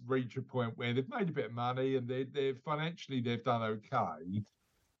clients reach a point where they've made a bit of money and they're financially they've done okay,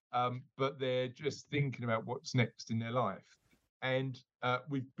 but they're just thinking about what's next in their life. And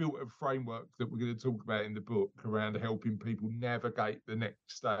we've built a framework that we're going to talk about in the book around helping people navigate the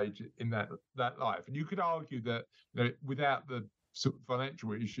next stage in that life. And you could argue that without the sort of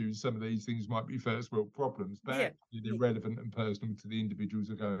financial issues, some of these things might be first world problems, but actually they're relevant and personal to the individuals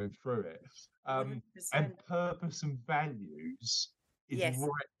who are going through it. And purpose and values is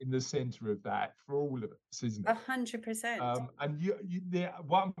right in the centre of that for all of us, isn't it? 100%. And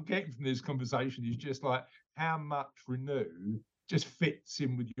what I'm getting from this conversation is just like how much Renew just fits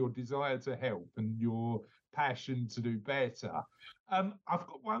in with your desire to help and your passion to do better. I've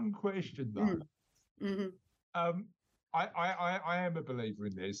got one question though. I am a believer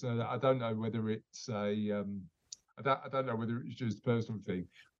in this. I don't know whether it's I don't know whether it's just a personal thing.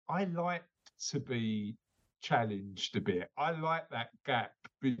 I like to be challenged a bit. I like that gap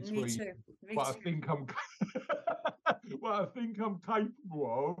between what I think I'm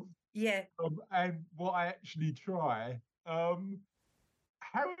capable of, and what I actually try. How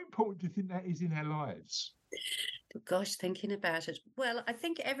important do you think that is in our lives? Gosh, thinking about it. Well, I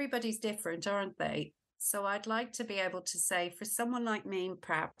think everybody's different, aren't they? So I'd like to be able to say for someone like me,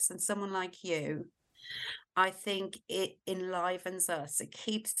 perhaps, and someone like you, I think it enlivens us. It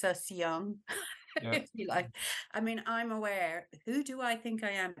keeps us young, if you like. I mean, I'm aware, who do I think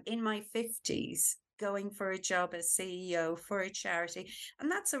I am in my 50s going for a job as CEO for a charity?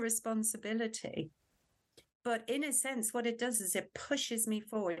 And that's a responsibility. But in a sense, what it does is it pushes me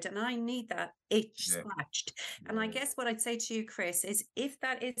forward, and I need that itch scratched. And I guess what I'd say to you, Chris, is if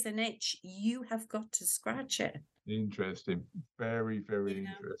that is an itch, you have got to scratch it. Interesting. Very, very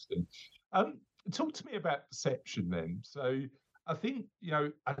interesting. Talk to me about perception then. So I think,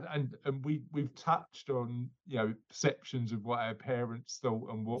 and we've touched on, perceptions of what our parents thought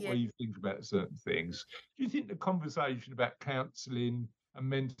and what we think about certain things. Do you think the conversation about counselling and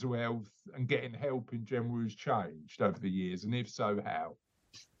mental health and getting help in general has changed over the years? And if so, how?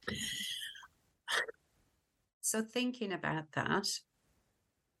 So thinking about that,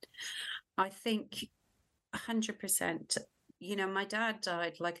 I think 100%. My dad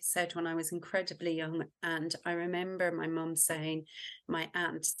died, like I said, when I was incredibly young. And I remember my mum saying, my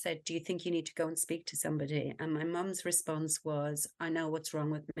aunt said, "Do you think you need to go and speak to somebody?" And my mum's response was, "I know what's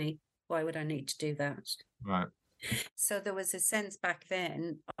wrong with me. Why would I need to do that?" Right. So there was a sense back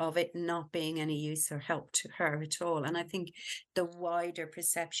then of it not being any use or help to her at all. And I think the wider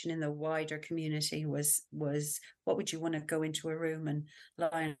perception in the wider community was what would you want to go into a room and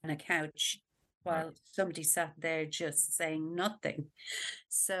lie on a couch while somebody sat there just saying nothing.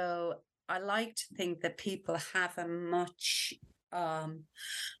 So I like to think that people have a much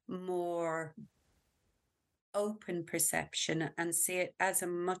more open perception and see it as a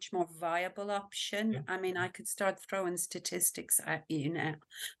much more viable option. Yeah. I mean, I could start throwing statistics at you now,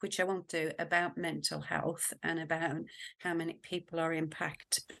 which I won't do, about mental health and about how many people are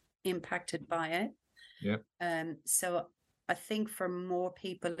impacted by it. Yeah. So I think for more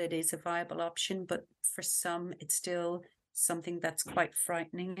people it is a viable option, but for some it's still something that's quite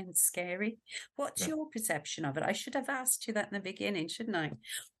frightening and scary. What's your perception of it? I should have asked you that in the beginning, shouldn't I?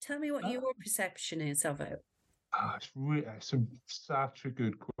 Tell me what your perception is of it. It's such a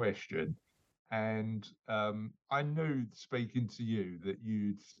good question, and I knew speaking to you that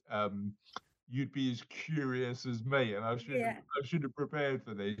you'd be as curious as me, and I should have prepared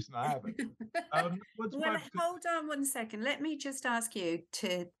for this, and I haven't. Well, hold on 1 second. Let me just ask you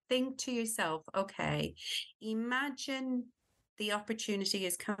to think to yourself, okay, imagine the opportunity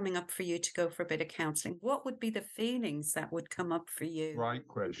is coming up for you to go for a bit of counselling. What would be the feelings that would come up for you? Great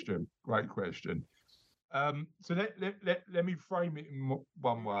question. So let me frame it in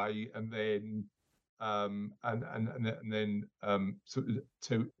one way, and then sort of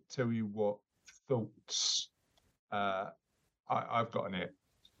tell you what thoughts I've got on it.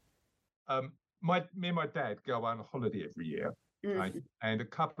 Me and my dad go on holiday every year, right? And a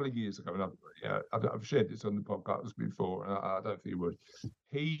couple of years ago, and I've shared this on the podcast before, and I don't think he would.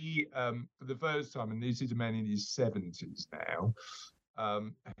 He, for the first time, and this is a man in his 70s now,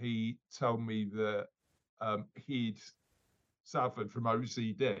 he told me that he'd suffered from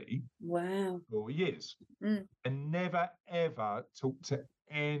OCD for years and never ever talked to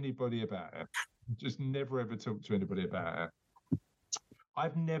anybody about it. Just never ever talked to anybody about it.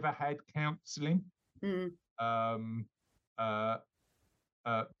 I've never had counselling, but I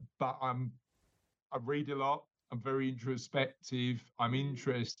read a lot. I'm very introspective. I'm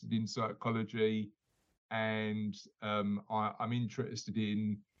interested in psychology, and I'm interested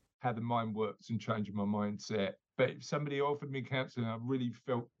in how the mind works and changing my mindset. But if somebody offered me counselling, I really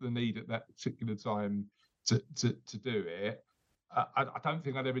felt the need at that particular time to do it. I don't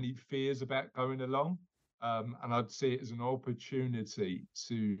think I'd have any fears about going along, and I'd see it as an opportunity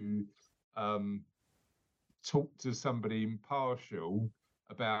to talk to somebody impartial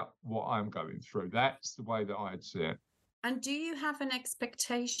about what I'm going through. That's the way that I'd see it. And do you have an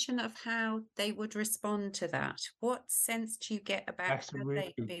expectation of how they would respond to that? What sense do you get about That's a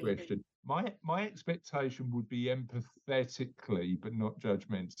really good question. My expectation would be empathetically, but not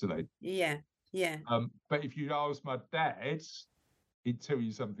judgmentally. Yeah. But if you ask my dad, he'd tell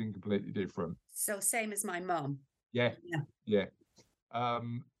you something completely different. So same as my mum. Yeah.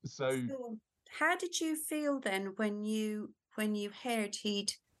 So how did you feel then when you heard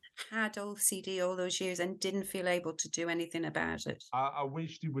he'd had OCD all those years and didn't feel able to do anything about it? I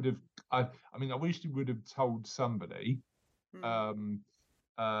wished he would have. I wished he would have told somebody. And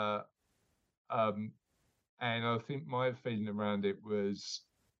I think my feeling around it was,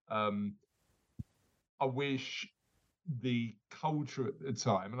 I wish the culture at the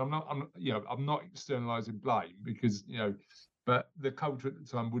time, and I'm not externalizing blame because but the culture at the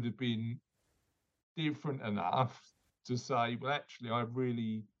time would have been different enough to say, well, actually, I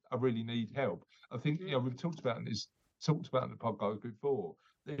really need help. I think we've talked about in the podcast before,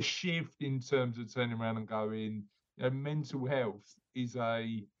 the shift in terms of turning around and going, mental health is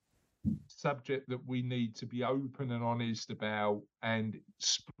a subject that we need to be open and honest about and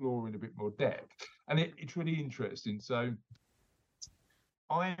explore in a bit more depth. And it's really interesting. So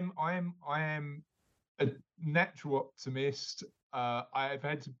I am a natural optimist. I've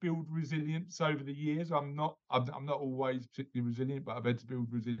had to build resilience over the years. I'm not always particularly resilient, but I've had to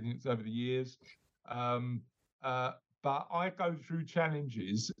build resilience over the years. But I go through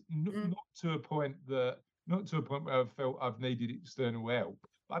challenges, not to a point where I've felt I've needed external help.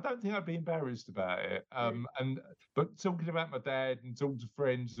 But I don't think I'd be embarrassed about it. But talking about my dad and talking to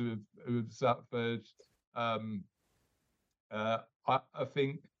friends who have suffered, I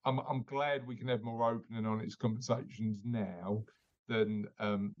think I'm glad we can have more open and honest conversations now than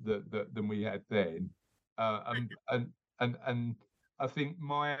we had then. And I think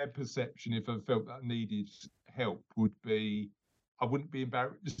my perception, if I felt that I needed help, would be I wouldn't be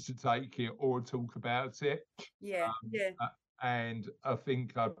embarrassed to take it or talk about it. And I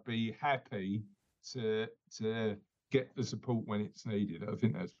think I'd be happy to get the support when it's needed. I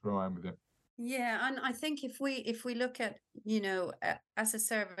think that's where I am with it. Yeah, and I think if we look at, as a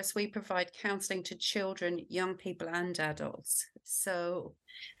service, we provide counselling to children, young people and adults. So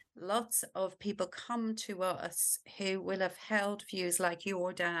lots of people come to us who will have held views like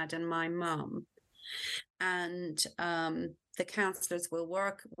your dad and my mum, and the counsellors will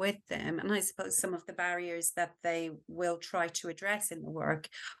work with them. And I suppose some of the barriers that they will try to address in the work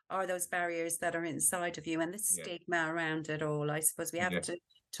are those barriers that are inside of you and the stigma around it all. I suppose we have to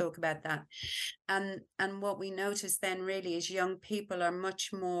talk about that. And what we notice then really is young people are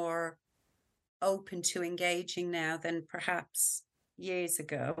much more open to engaging now than perhaps years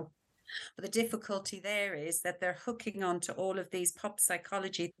ago. But the difficulty there is that they're hooking onto all of these pop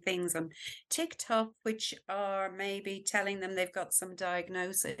psychology things on TikTok, which are maybe telling them they've got some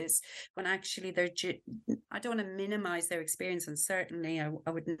diagnosis when actually they're, I don't want to minimize their experience, and certainly I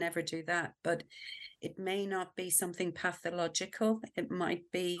would never do that, but it may not be something pathological. It might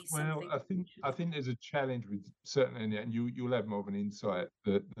be something. Well, I think there's a challenge with certainly, and you'll have more of an insight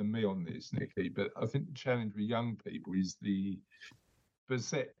than me on this, Nikki. But I think the challenge with young people is the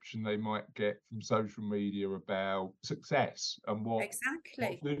perception they might get from social media about success and what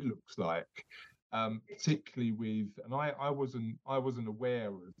good looks like. Particularly with, and I wasn't aware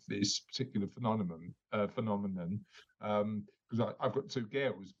of this particular phenomenon because I've got two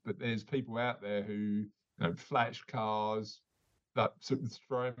girls, but there's people out there who flash cars, that sort of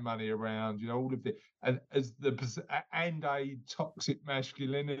throwing money around, all of the and a toxic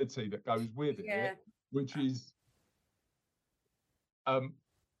masculinity that goes with it, which is. I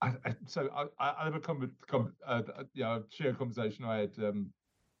have share a conversation I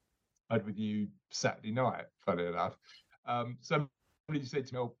had with you Saturday night, funny enough. Somebody said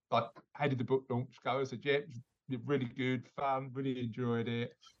to me, how did the book launch go? I said, it was really good, fun, really enjoyed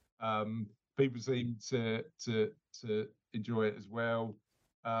it. People seem to enjoy it as well.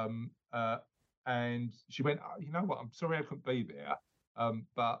 And she went, you know what, I'm sorry I couldn't be there.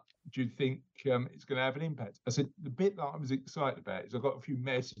 But do you think it's going to have an impact? I said, the bit that I was excited about is I got a few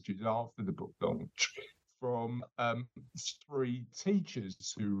messages after the book launch from 3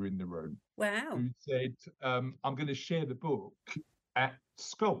 teachers who were in the room. Wow. Who said, I'm going to share the book at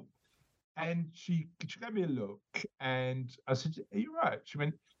school. And she gave me a look and I said, are you right? She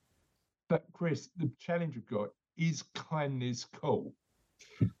went, but Chris, the challenge we've got is kindness cool?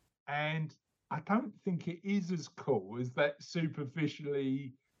 And I don't think it is as cool as that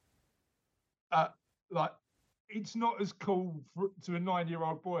superficially, it's not as cool to a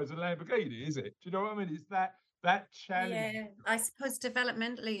 9-year-old boy as a Lamborghini, is it? Do you know what I mean? It's that challenge. Yeah, I suppose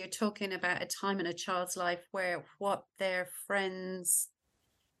developmentally you're talking about a time in a child's life where what their friends,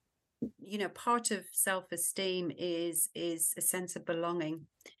 part of self-esteem is a sense of belonging.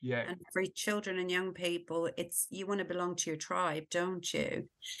 Yeah. And for children and young people, it's you want to belong to your tribe, don't you?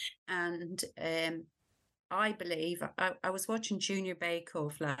 And I believe I was watching Junior Bake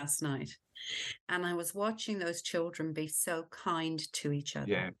Off last night, and I was watching those children be so kind to each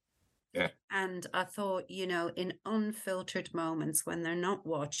other. Yeah. Yeah. And I thought, in unfiltered moments when they're not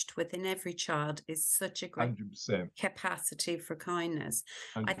watched, within every child is such a great 100%. capacity for kindness.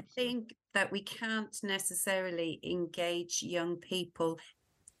 100%. I think that we can't necessarily engage young people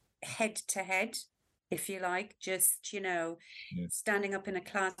head to head, if you like, just, standing up in a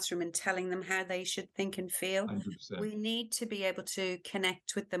classroom and telling them how they should think and feel. 100%. We need to be able to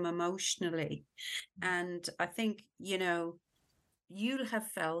connect with them emotionally. And I think, you'll have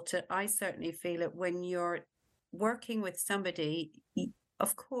felt it. I certainly feel it when you're working with somebody.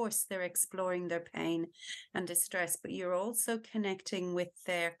 Of course, they're exploring their pain and distress, but you're also connecting with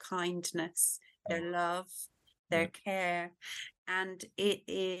their kindness, their love, their care. And it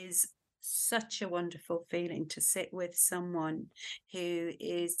is such a wonderful feeling to sit with someone who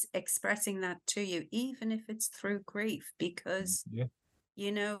is expressing that to you, even if it's through grief, because,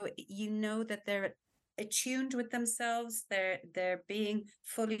 you know that they're attuned with themselves, they're being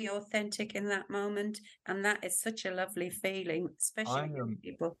fully authentic in that moment, and that is such a lovely feeling, especially young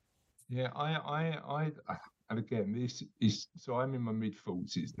people. And again, this is so I'm in my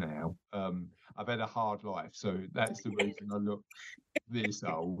mid-40s now. I've had a hard life, so that's the reason I look this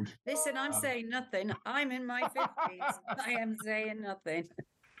old. Listen, I'm saying nothing. I'm in my 50s. I am saying nothing.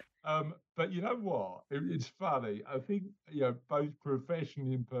 But you know what? It's funny. I think both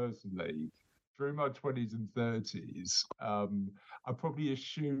professionally and personally, through my 20s and 30s, I probably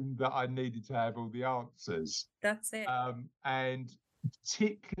assumed that I needed to have all the answers. That's it. And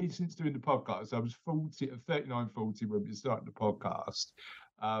particularly since doing the podcast, I was 39, 40 when we started the podcast.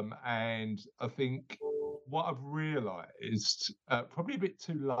 And I think what I've realised, probably a bit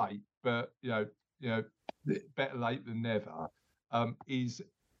too late, but better late than never, is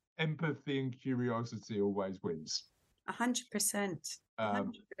empathy and curiosity always wins. 100%.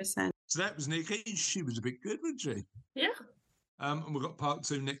 100%. So that was Nikki. She was a bit good, wasn't she? Yeah. And we've got part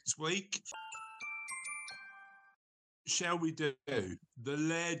 2 next week. Shall we do the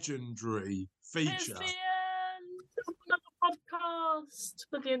legendary It's feature? the end of another podcast.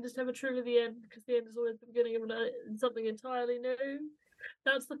 But the end is never truly the end, because the end is always the beginning of something entirely new.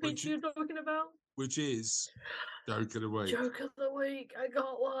 That's the feature you're talking about? Which is Joke of the Week. Joke of the Week. I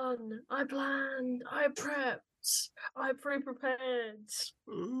got one. I planned. I prepped. I pre-prepared.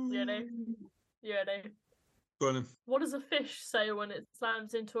 You ready? You ready? Go on then. What does a fish say when it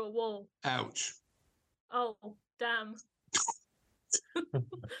slams into a wall? Ouch. Oh, damn.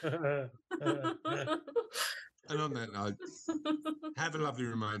 And on that note, have a lovely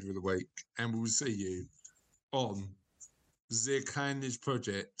remainder of the week, and we'll see you on the Kindness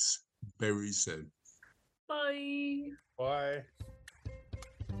Project very soon. Bye. Bye.